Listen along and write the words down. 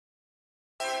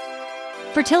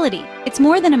Fertility, it's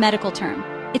more than a medical term.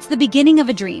 It's the beginning of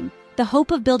a dream, the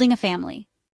hope of building a family.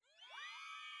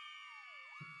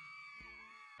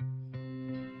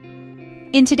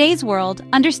 In today's world,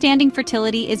 understanding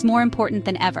fertility is more important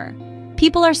than ever.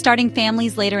 People are starting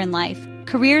families later in life,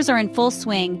 careers are in full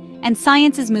swing, and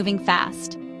science is moving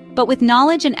fast. But with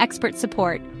knowledge and expert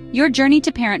support, your journey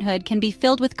to parenthood can be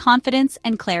filled with confidence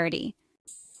and clarity.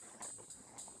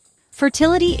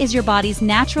 Fertility is your body's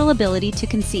natural ability to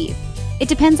conceive. It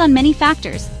depends on many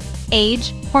factors: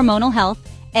 age, hormonal health,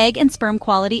 egg and sperm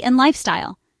quality, and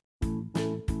lifestyle.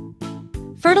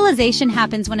 Fertilization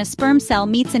happens when a sperm cell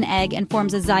meets an egg and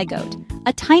forms a zygote,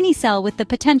 a tiny cell with the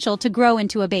potential to grow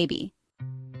into a baby.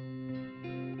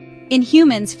 In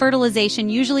humans, fertilization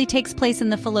usually takes place in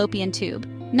the fallopian tube,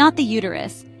 not the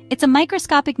uterus. It's a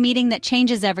microscopic meeting that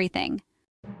changes everything.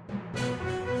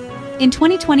 In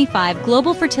 2025,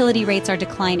 global fertility rates are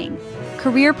declining.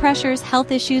 Career pressures,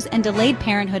 health issues, and delayed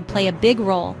parenthood play a big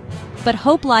role. But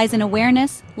hope lies in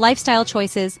awareness, lifestyle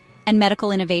choices, and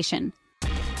medical innovation.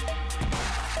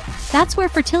 That's where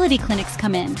fertility clinics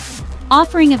come in,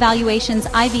 offering evaluations,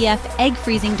 IVF, egg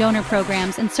freezing donor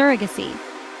programs, and surrogacy.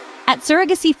 At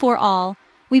Surrogacy for All,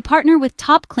 we partner with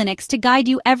top clinics to guide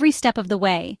you every step of the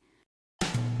way.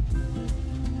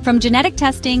 From genetic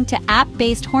testing to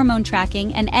app-based hormone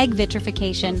tracking and egg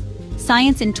vitrification,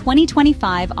 science in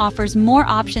 2025 offers more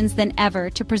options than ever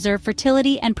to preserve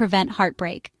fertility and prevent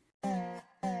heartbreak.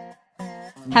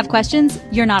 Have questions?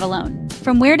 You're not alone.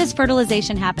 From where does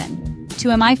fertilization happen? To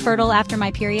am I fertile after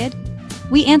my period?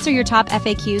 We answer your top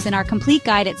FAQs in our complete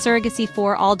guide at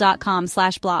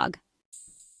surrogacyforall.com/blog.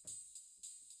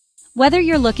 Whether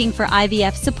you're looking for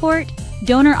IVF support,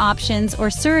 donor options, or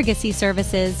surrogacy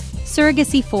services,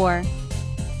 Surrogacy for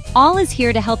All is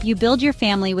here to help you build your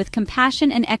family with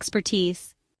compassion and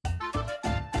expertise.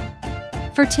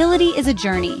 Fertility is a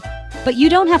journey, but you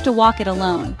don't have to walk it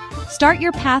alone. Start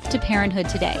your path to parenthood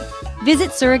today.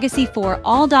 Visit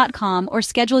surrogacyforall.com or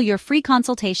schedule your free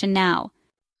consultation now.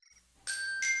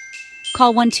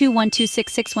 Call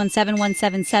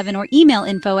 12126617177 or email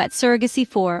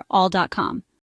info@surrogacyforall.com.